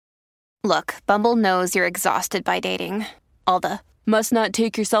Look, Bumble knows you're exhausted by dating. All the must not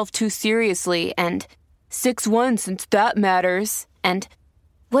take yourself too seriously and 6'1" since that matters. And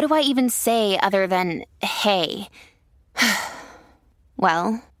what do I even say other than hey?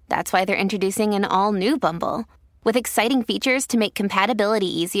 Well, that's why they're introducing an all-new Bumble with exciting features to make compatibility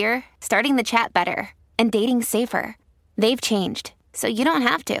easier, starting the chat better, and dating safer. They've changed, so you don't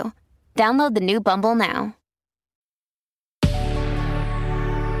have to. Download the new Bumble now.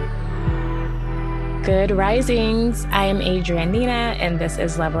 Good risings. I am Adrienne Nina, and this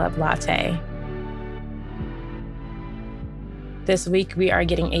is Level Up Latte. This week, we are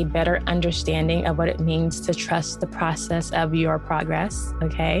getting a better understanding of what it means to trust the process of your progress,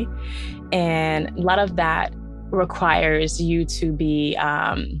 okay? And a lot of that requires you to be,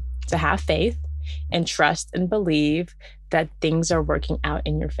 to have faith and trust and believe that things are working out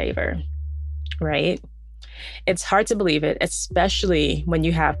in your favor, right? It's hard to believe it, especially when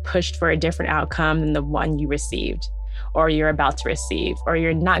you have pushed for a different outcome than the one you received, or you're about to receive, or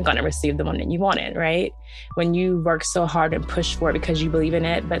you're not going to receive the one that you wanted, right? When you work so hard and push for it because you believe in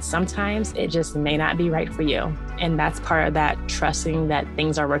it, but sometimes it just may not be right for you. And that's part of that trusting that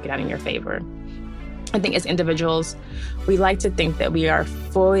things are working out in your favor. I think as individuals, we like to think that we are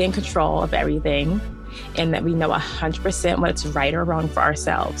fully in control of everything and that we know 100% what's right or wrong for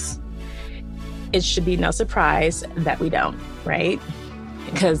ourselves. It should be no surprise that we don't, right?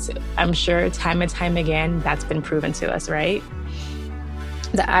 Because I'm sure time and time again, that's been proven to us, right?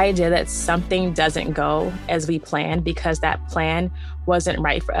 The idea that something doesn't go as we planned because that plan wasn't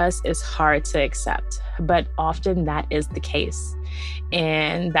right for us is hard to accept, but often that is the case.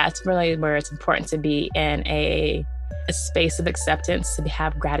 And that's really where it's important to be in a space of acceptance, to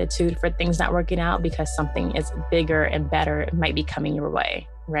have gratitude for things not working out because something is bigger and better might be coming your way,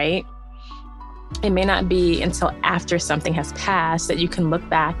 right? It may not be until after something has passed that you can look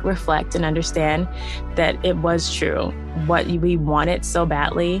back, reflect, and understand that it was true. What we wanted so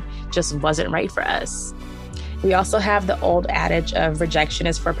badly just wasn't right for us. We also have the old adage of rejection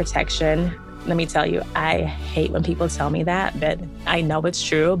is for protection. Let me tell you, I hate when people tell me that, but I know it's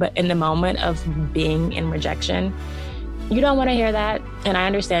true. But in the moment of being in rejection, you don't want to hear that. And I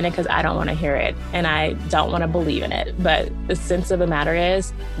understand it because I don't want to hear it. And I don't want to believe in it. But the sense of the matter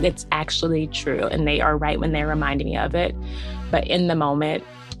is, it's actually true. And they are right when they're reminding me of it. But in the moment,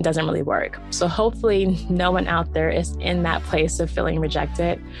 it doesn't really work. So hopefully no one out there is in that place of feeling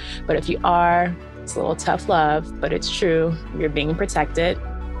rejected. But if you are, it's a little tough love, but it's true. You're being protected.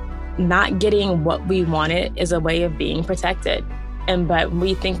 Not getting what we wanted is a way of being protected. But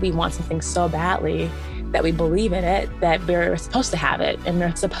we think we want something so badly that we believe in it, that we're supposed to have it and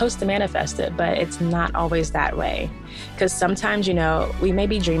we're supposed to manifest it, but it's not always that way. Because sometimes, we may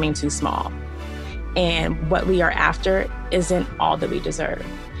be dreaming too small and what we are after isn't all that we deserve.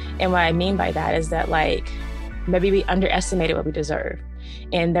 And what I mean by that is that maybe we underestimated what we deserve.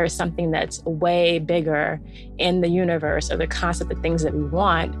 And there's something that's way bigger in the universe or the concept of things that we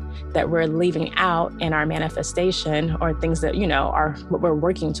want that we're leaving out in our manifestation, or things that, are what we're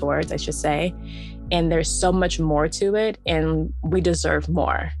working towards, I should say. And there's so much more to it and we deserve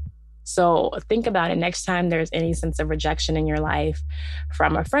more. So think about it next time there's any sense of rejection in your life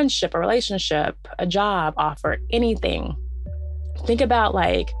from a friendship, a relationship, a job offer, anything. Think about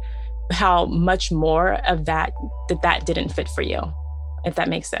how much more of that didn't fit for you, if that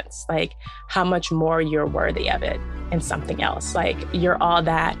makes sense. How much more you're worthy of it and something else. You're all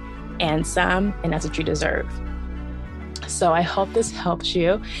that and some, and that's what you deserve. So I hope this helps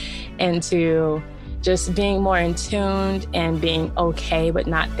you into just being more in tune and being okay with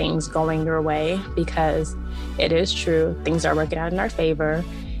not things going your way, because it is true. Things are working out in our favor.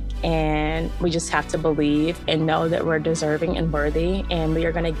 And we just have to believe and know that we're deserving and worthy, and we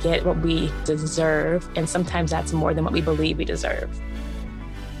are going to get what we deserve. And sometimes that's more than what we believe we deserve.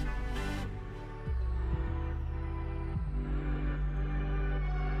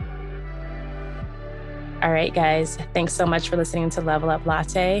 All right, guys, thanks so much for listening to Level Up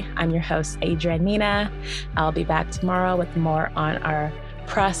Latte. I'm your host, Adrienne Nina. I'll be back tomorrow with more on our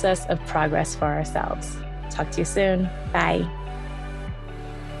process of progress for ourselves. Talk to you soon. Bye.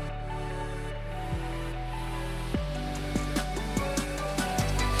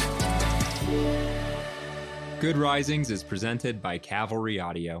 Good Risings is presented by Cavalry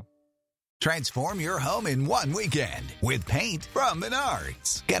Audio. Transform your home in one weekend with paint from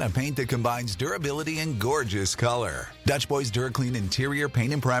Menards. Get a paint that combines durability and gorgeous color. Dutch Boys DuraClean Interior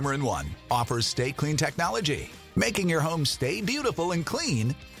Paint and Primer in One offers Stay Clean technology, making your home stay beautiful and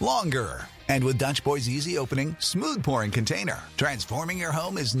clean longer. And with Dutch Boy's easy opening, smooth pouring container, transforming your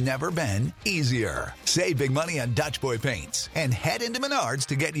home has never been easier. Save big money on Dutch Boy paints and head into Menards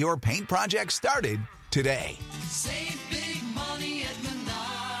to get your paint project started today. Save big